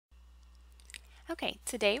Okay,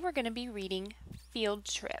 today we're going to be reading Field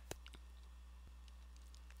Trip.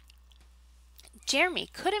 Jeremy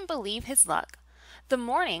couldn't believe his luck. The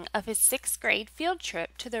morning of his 6th grade field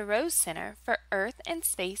trip to the Rose Center for Earth and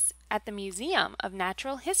Space at the Museum of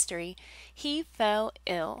Natural History, he fell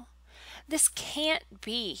ill. This can't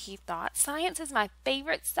be, he thought. Science is my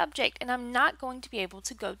favorite subject, and I'm not going to be able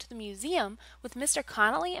to go to the museum with Mr.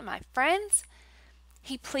 Connolly and my friends.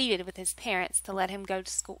 He pleaded with his parents to let him go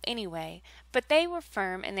to school anyway, but they were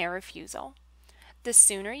firm in their refusal. "The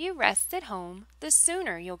sooner you rest at home, the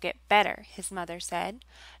sooner you'll get better," his mother said.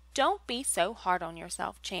 "Don't be so hard on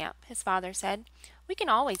yourself, Champ," his father said. "We can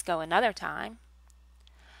always go another time."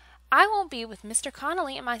 "I won't be with Mr.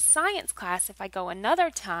 Connolly in my science class if I go another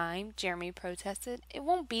time," Jeremy protested. "It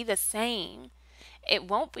won't be the same." "It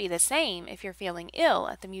won't be the same if you're feeling ill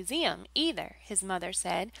at the museum either," his mother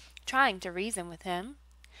said, trying to reason with him.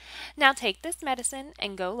 "Now take this medicine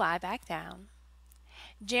and go lie back down."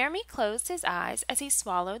 Jeremy closed his eyes as he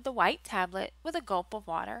swallowed the white tablet with a gulp of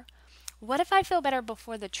water. "What if I feel better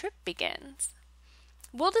before the trip begins?"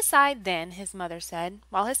 "We'll decide then," his mother said,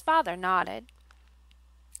 while his father nodded.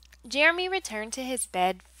 Jeremy returned to his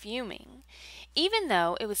bed fuming. Even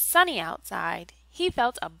though it was sunny outside, he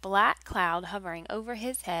felt a black cloud hovering over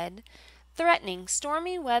his head, threatening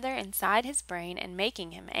stormy weather inside his brain and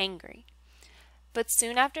making him angry. But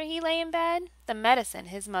soon after he lay in bed, the medicine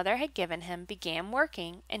his mother had given him began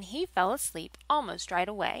working, and he fell asleep almost right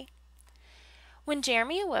away. When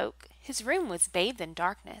Jeremy awoke, his room was bathed in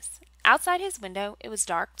darkness. Outside his window, it was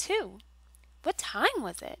dark too. What time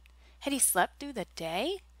was it? Had he slept through the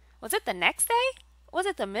day? Was it the next day? Was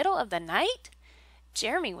it the middle of the night?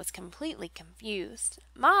 Jeremy was completely confused.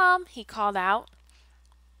 "Mom!" he called out.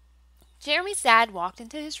 Jeremy's dad walked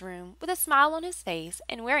into his room with a smile on his face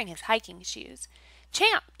and wearing his hiking shoes.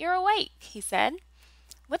 "Champ, you're awake," he said.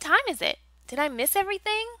 "What time is it? Did I miss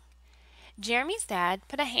everything?" Jeremy's dad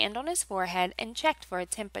put a hand on his forehead and checked for a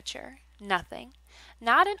temperature. Nothing.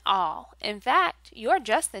 Not at all. In fact, you're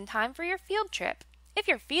just in time for your field trip. If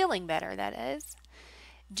you're feeling better, that is.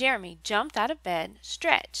 Jeremy jumped out of bed,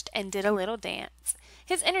 stretched, and did a little dance.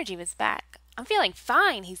 His energy was back. "I'm feeling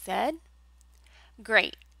fine," he said.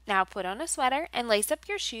 "Great. Now put on a sweater and lace up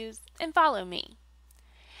your shoes and follow me."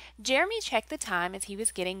 Jeremy checked the time as he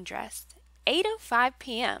was getting dressed. 8:05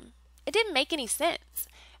 p.m. It didn't make any sense.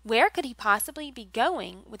 Where could he possibly be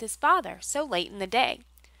going with his father so late in the day?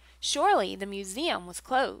 Surely the museum was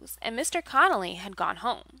closed and Mr. Connolly had gone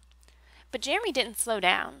home. But Jeremy didn't slow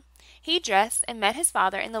down. He dressed and met his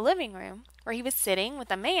father in the living room, where he was sitting with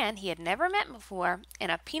a man he had never met before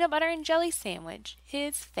and a peanut butter and jelly sandwich,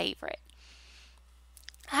 his favorite.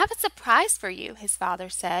 "I have a surprise for you," his father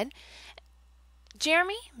said.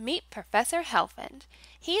 "Jeremy, meet Professor Helfand.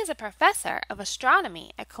 He is a professor of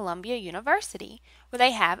astronomy at Columbia University, where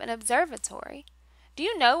they have an observatory. Do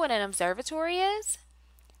you know what an observatory is?"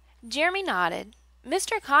 Jeremy nodded.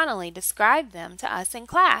 "Mr. Connolly described them to us in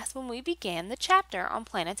class when we began the chapter on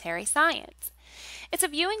planetary science. It's a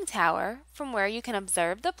viewing tower from where you can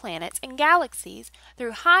observe the planets and galaxies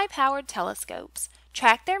through high-powered telescopes,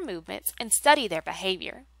 track their movements, and study their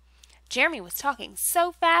behavior." Jeremy was talking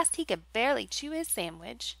so fast he could barely chew his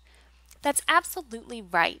sandwich. "That's absolutely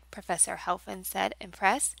right," Professor Helfand said,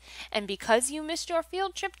 impressed. "And because you missed your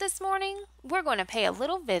field trip this morning, we're going to pay a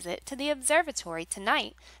little visit to the observatory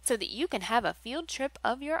tonight so that you can have a field trip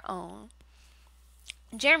of your own."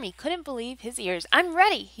 Jeremy couldn't believe his ears. "I'm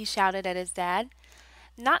ready," he shouted at his dad.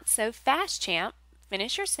 "Not so fast, Champ.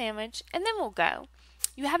 Finish your sandwich, and then we'll go.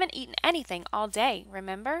 You haven't eaten anything all day,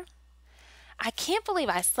 remember?" "I can't believe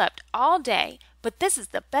I slept all day, but this is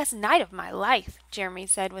the best night of my life," Jeremy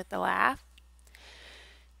said with a laugh.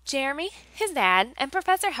 Jeremy, his dad, and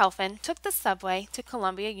Professor Helfand took the subway to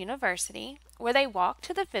Columbia University, where they walked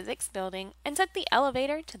to the physics building and took the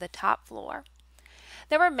elevator to the top floor.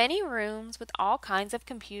 There were many rooms with all kinds of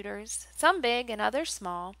computers, some big and others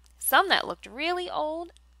small, some that looked really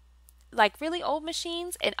old, like really old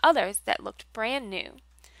machines, and others that looked brand new.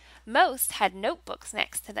 Most had notebooks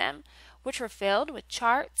next to them, which were filled with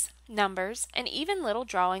charts, numbers, and even little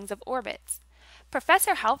drawings of orbits.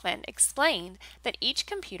 Professor Helfand explained that each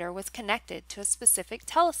computer was connected to a specific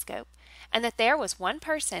telescope, and that there was one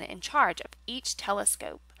person in charge of each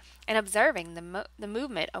telescope and observing the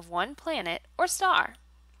movement of one planet or star.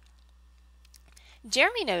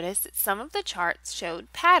 Jeremy noticed that some of the charts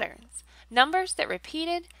showed patterns, numbers that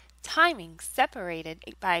repeated, timing separated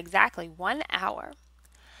by exactly 1 hour.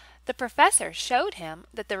 The professor showed him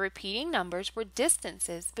that the repeating numbers were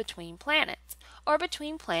distances between planets, or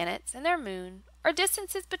between planets and their moon, or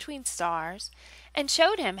distances between stars, and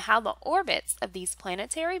showed him how the orbits of these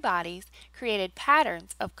planetary bodies created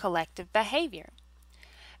patterns of collective behavior.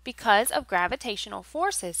 Because of gravitational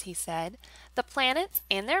forces, he said, the planets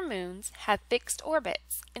and their moons have fixed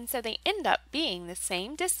orbits, and so they end up being the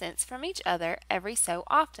same distance from each other every so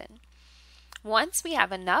often. Once we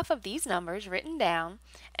have enough of these numbers written down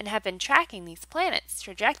and have been tracking these planets'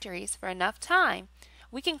 trajectories for enough time,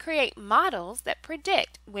 we can create models that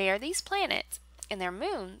predict where these planets and their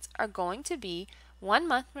moons are going to be 1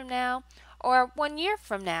 month from now or 1 year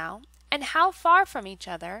from now, and how far from each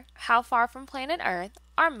other, how far from planet Earth,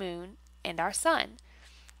 our moon, and our sun.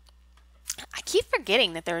 I keep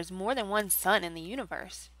forgetting that there is more than one sun in the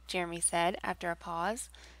universe, Jeremy said after a pause.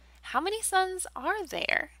 How many suns are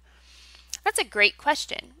there? That's a great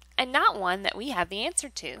question, and not one that we have the answer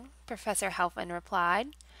to, Professor Helfand replied.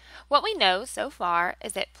 What we know so far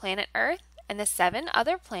is that planet Earth and the 7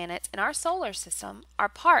 other planets in our solar system are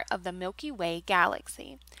part of the Milky Way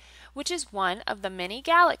galaxy, which is one of the many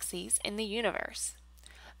galaxies in the universe.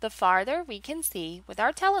 The farther we can see with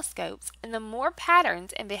our telescopes and the more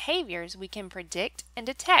patterns and behaviors we can predict and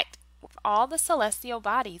detect with all the celestial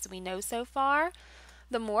bodies we know so far,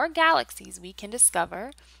 the more galaxies we can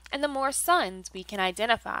discover and the more suns we can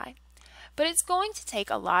identify. But it's going to take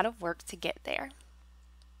a lot of work to get there.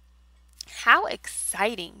 How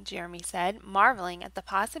exciting, Jeremy said, marveling at the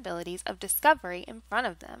possibilities of discovery in front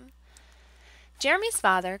of them. Jeremy's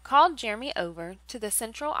father called Jeremy over to the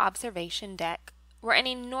central observation deck, where an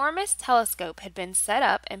enormous telescope had been set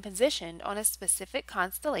up and positioned on a specific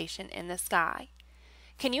constellation in the sky.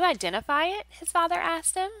 Can you identify it? His father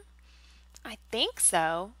asked him. I think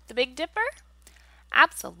so. The Big Dipper?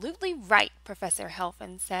 Absolutely right, Professor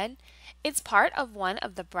Helfand said. It's part of one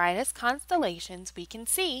of the brightest constellations we can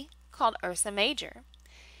see, called Ursa Major.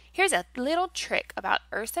 Here's a little trick about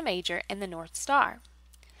Ursa Major and the North Star.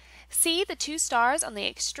 See the 2 stars on the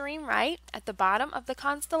extreme right at the bottom of the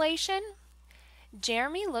constellation?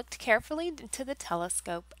 Jeremy looked carefully into the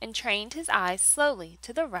telescope and trained his eyes slowly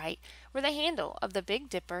to the right where the handle of the Big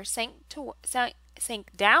Dipper sank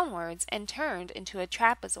downwards and turned into a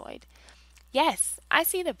trapezoid. Yes, I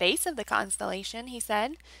see the base of the constellation, he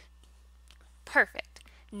said. Perfect.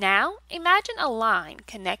 Now imagine a line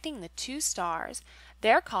connecting the 2 stars,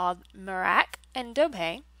 they're called Merak and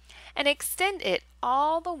Dobhe, and extend it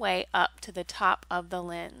all the way up to the top of the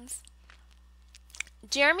lens.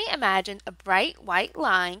 Jeremy imagined a bright white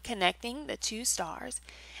line connecting the 2 stars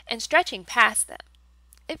and stretching past them.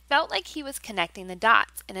 It felt like he was connecting the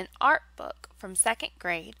dots in an art book from 2nd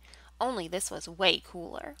grade, only this was way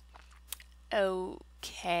cooler.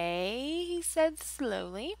 Okay, he said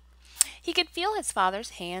slowly. He could feel his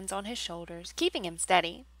father's hands on his shoulders, keeping him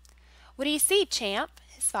steady. What do you see, champ?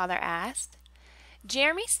 His father asked.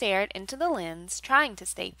 Jeremy stared into the lens, trying to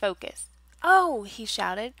stay focused. Oh, he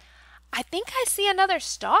shouted, I think I see another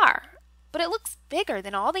star, but it looks bigger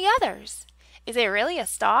than all the others. Is it really a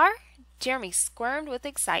star? Jeremy squirmed with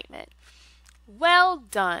excitement. Well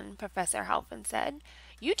done, Professor Helfand said.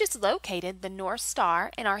 You just located the North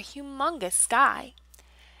Star in our humongous sky.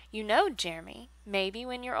 You know, Jeremy, maybe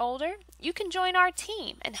when you're older, you can join our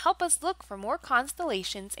team and help us look for more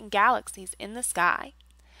constellations and galaxies in the sky.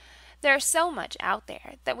 There is so much out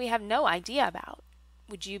there that we have no idea about.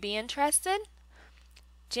 Would you be interested?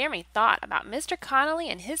 Jeremy thought about Mr. Connolly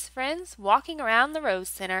and his friends walking around the Rose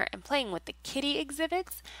Center and playing with the kitty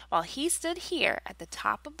exhibits while he stood here at the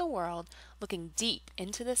top of the world looking deep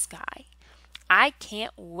into the sky. I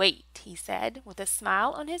can't wait, he said, with a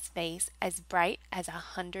smile on his face as bright as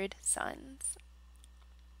 100 suns.